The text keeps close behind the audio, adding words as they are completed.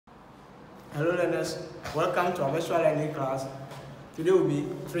Hello learners, welcome to our virtual learning class. Today we'll be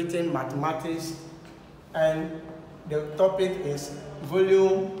treating mathematics and the topic is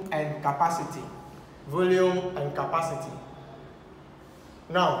volume and capacity. Volume and capacity.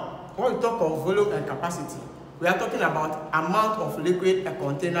 Now, when we talk of volume and capacity, we are talking about amount of liquid a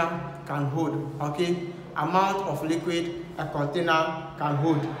container can hold, okay? Amount of liquid a container can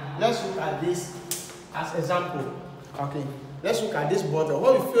hold. Let's look at this as example, okay? Let's look at this bottle.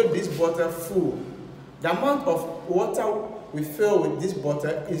 When we fill this bottle full, the amount of water we fill with this bottle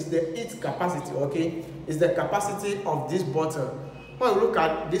is its capacity, okay? Is the capacity of this bottle. When we look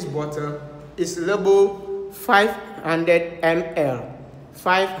at this bottle, it's labeled 500 ml.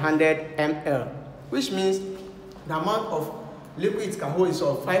 500 ml, which means the amount of liquid it can hold is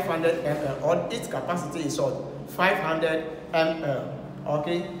of 500 ml, or its capacity is of 500 ml,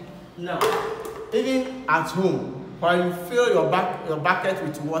 okay? Now, even at home, when you fill your bucket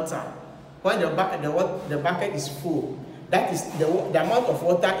with water, when the bucket is full, that is the amount of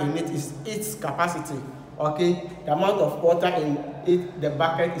water in it is its capacity, okay? The amount of water in the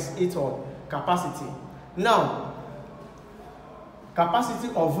bucket is its capacity. Now, capacity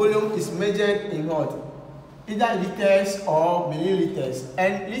of volume is measured in what? Either liters or milliliters.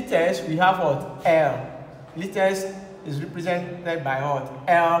 And liters, we have what? L. Liters is represented by what?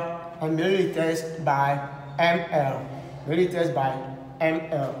 L, and milliliters by ml. Milliliters by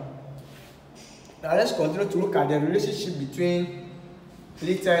ml. Now let's continue to look at the relationship between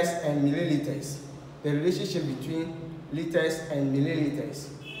liters and milliliters. The relationship between liters and milliliters.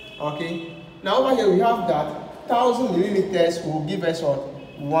 Okay. Now over here we have that 1000 milliliters will give us what?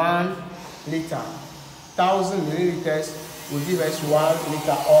 1 liter. 1000 milliliters will give us 1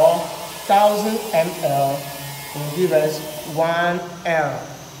 liter, or 1000 ml will give us 1 L.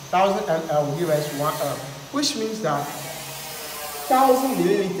 1000 ml will give us 1 L. Which means that 1000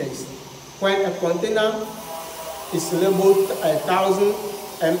 milliliters, when a container is labeled 1000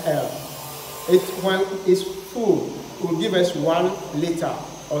 ml, when it's full, it will give us 1 liter.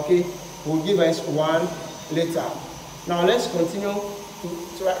 Okay, it will give us 1 liter. Now let's continue to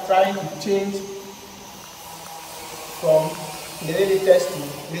try to change from milliliters to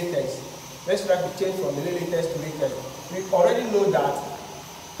liters. Let's try to change from milliliters to liters. We already know that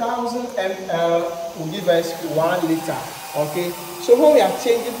 1000 ml will give us 1 liter. Okay, so when we are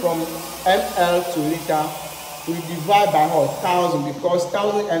changing from ml to liter, we divide by 1000, because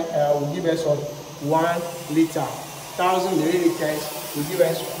 1000 ml will give us 1 liter. 1000 milliliters will give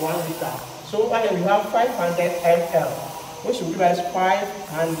us 1 liter. So over here we have 500 ml, which will give us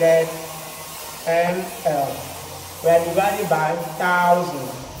 500 ml. We are divided by 1000.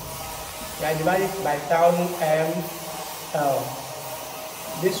 We are divided by 1000 ml.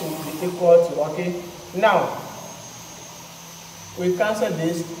 This will be equal to, okay? Now, we cancel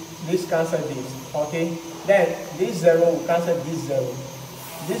this cancel this, okay? Then this 0 will cancel this 0.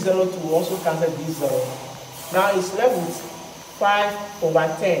 This 0 will also cancel this 0. Now it's left with 5 over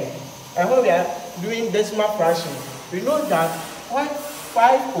 10. And when we are doing decimal fraction, we know that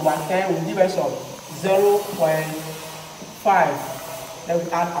 5 over 10 will give us 0.5. Then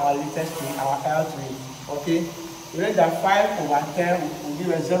we add our liters to it, our L to it, okay? We know that 5 over 10 will give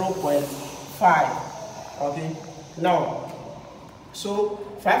us 0.5, okay? Now, so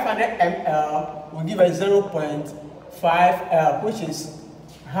 500 ml will give us 0.5 L, which is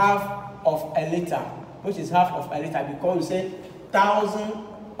half of a liter, because we say 1000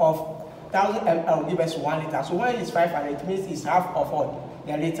 ml will give us 1 liter. So when it's 500, it means it's half of what?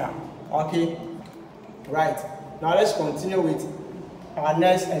 The liter, okay? Right. Now let's continue with our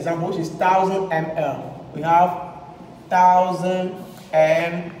next example, which is 1000 ml. We have 1000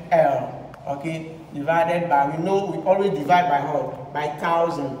 ml, okay, divided by, we know we always divide by what? By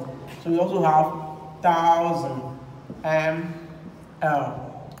 1000. So we also have 1000 ml,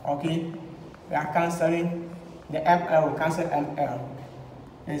 okay. We are cancelling the ml, will cancel ml.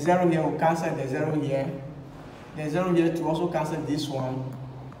 The 0 here will cancel the 0 here. The 0 here to also cancel this one.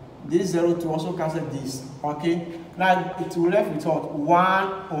 This 0 to also cancel this, okay. Now it will left with what?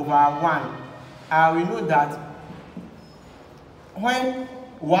 1 over 1. We know that when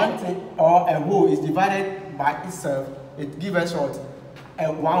one thing or a whole is divided by itself, it gives us what?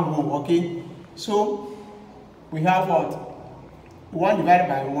 One whole, okay. So we have what? 1 divided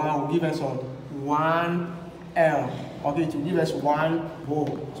by 1 will give us what? 1 L, okay. To give us 1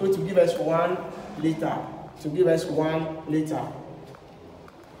 whole, so to give us 1 liter, to give us 1 liter.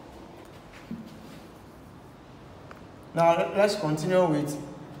 Now let's continue with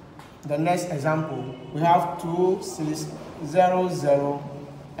the next example. We have 2600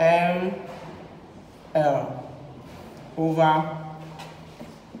 ml over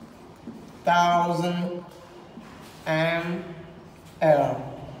 1000 ml.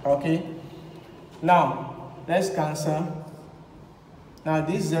 Okay, now let's cancel. Now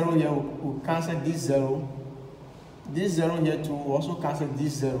this 0 here will cancel this 0. This 0 here too will also cancel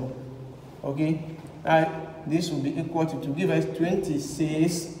this 0. Okay, this will be equal to give us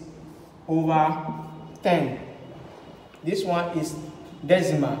 26 over 10. This one is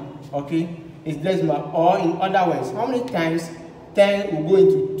decimal. Okay, it's decimal, or in other words, how many times 10 will go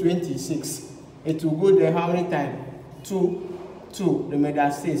into 26? It will go there how many times? 2.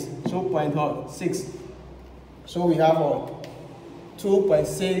 Remember 6. So 0.6. So we have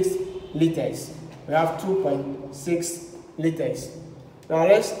 2.6 liters. We have 2.6 liters. Now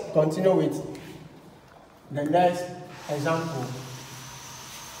let's continue with the next example.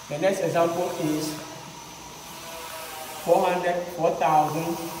 The next example is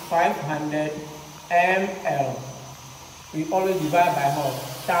 4,500 ml. We always divide by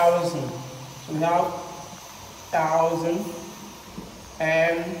 1,000. So we have 1,000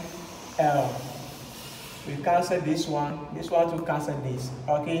 ml. We cancel this one to cancel this.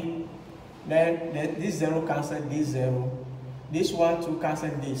 Okay, then this 0 cancel this 0. This one to cancel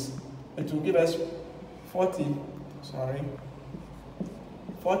this. It will give us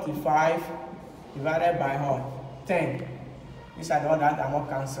 45 divided by 10. These are the ones that are not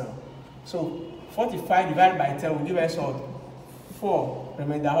cancelled. So 45 divided by 10 will give us 4.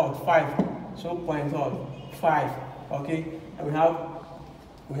 Remember 5. So 0.5. Okay, and we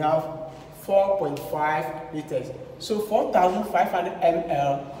have 4.5 liters. So 4,500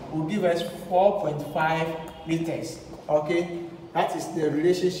 ml will give us 4.5 liters. Okay, that is the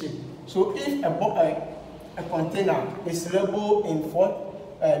relationship. So if a container is labeled in 4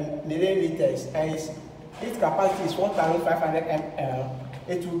 milliliters and its capacity is 4,500 ml,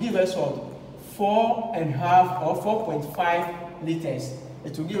 it will give us 4.5 or 4.5 liters.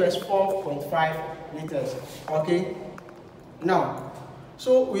 It will give us 4.5 liters. Okay, now,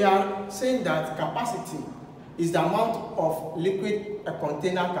 so we are saying that capacity is the amount of liquid a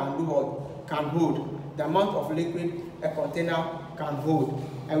container can hold. The amount of liquid a container can hold.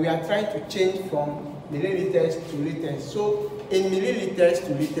 And we are trying to change from milliliters to liters. So in milliliters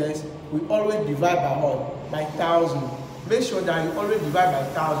to liters, we always divide by 1,000. Make sure that you always divide by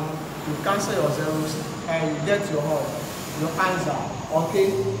 1,000. You cancel your zeros and you get your answer.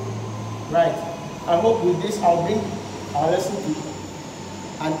 Okay? Right. I hope with this I'll bring our lesson to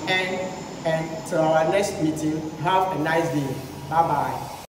an end, and to our next meeting. Have a nice day. Bye bye.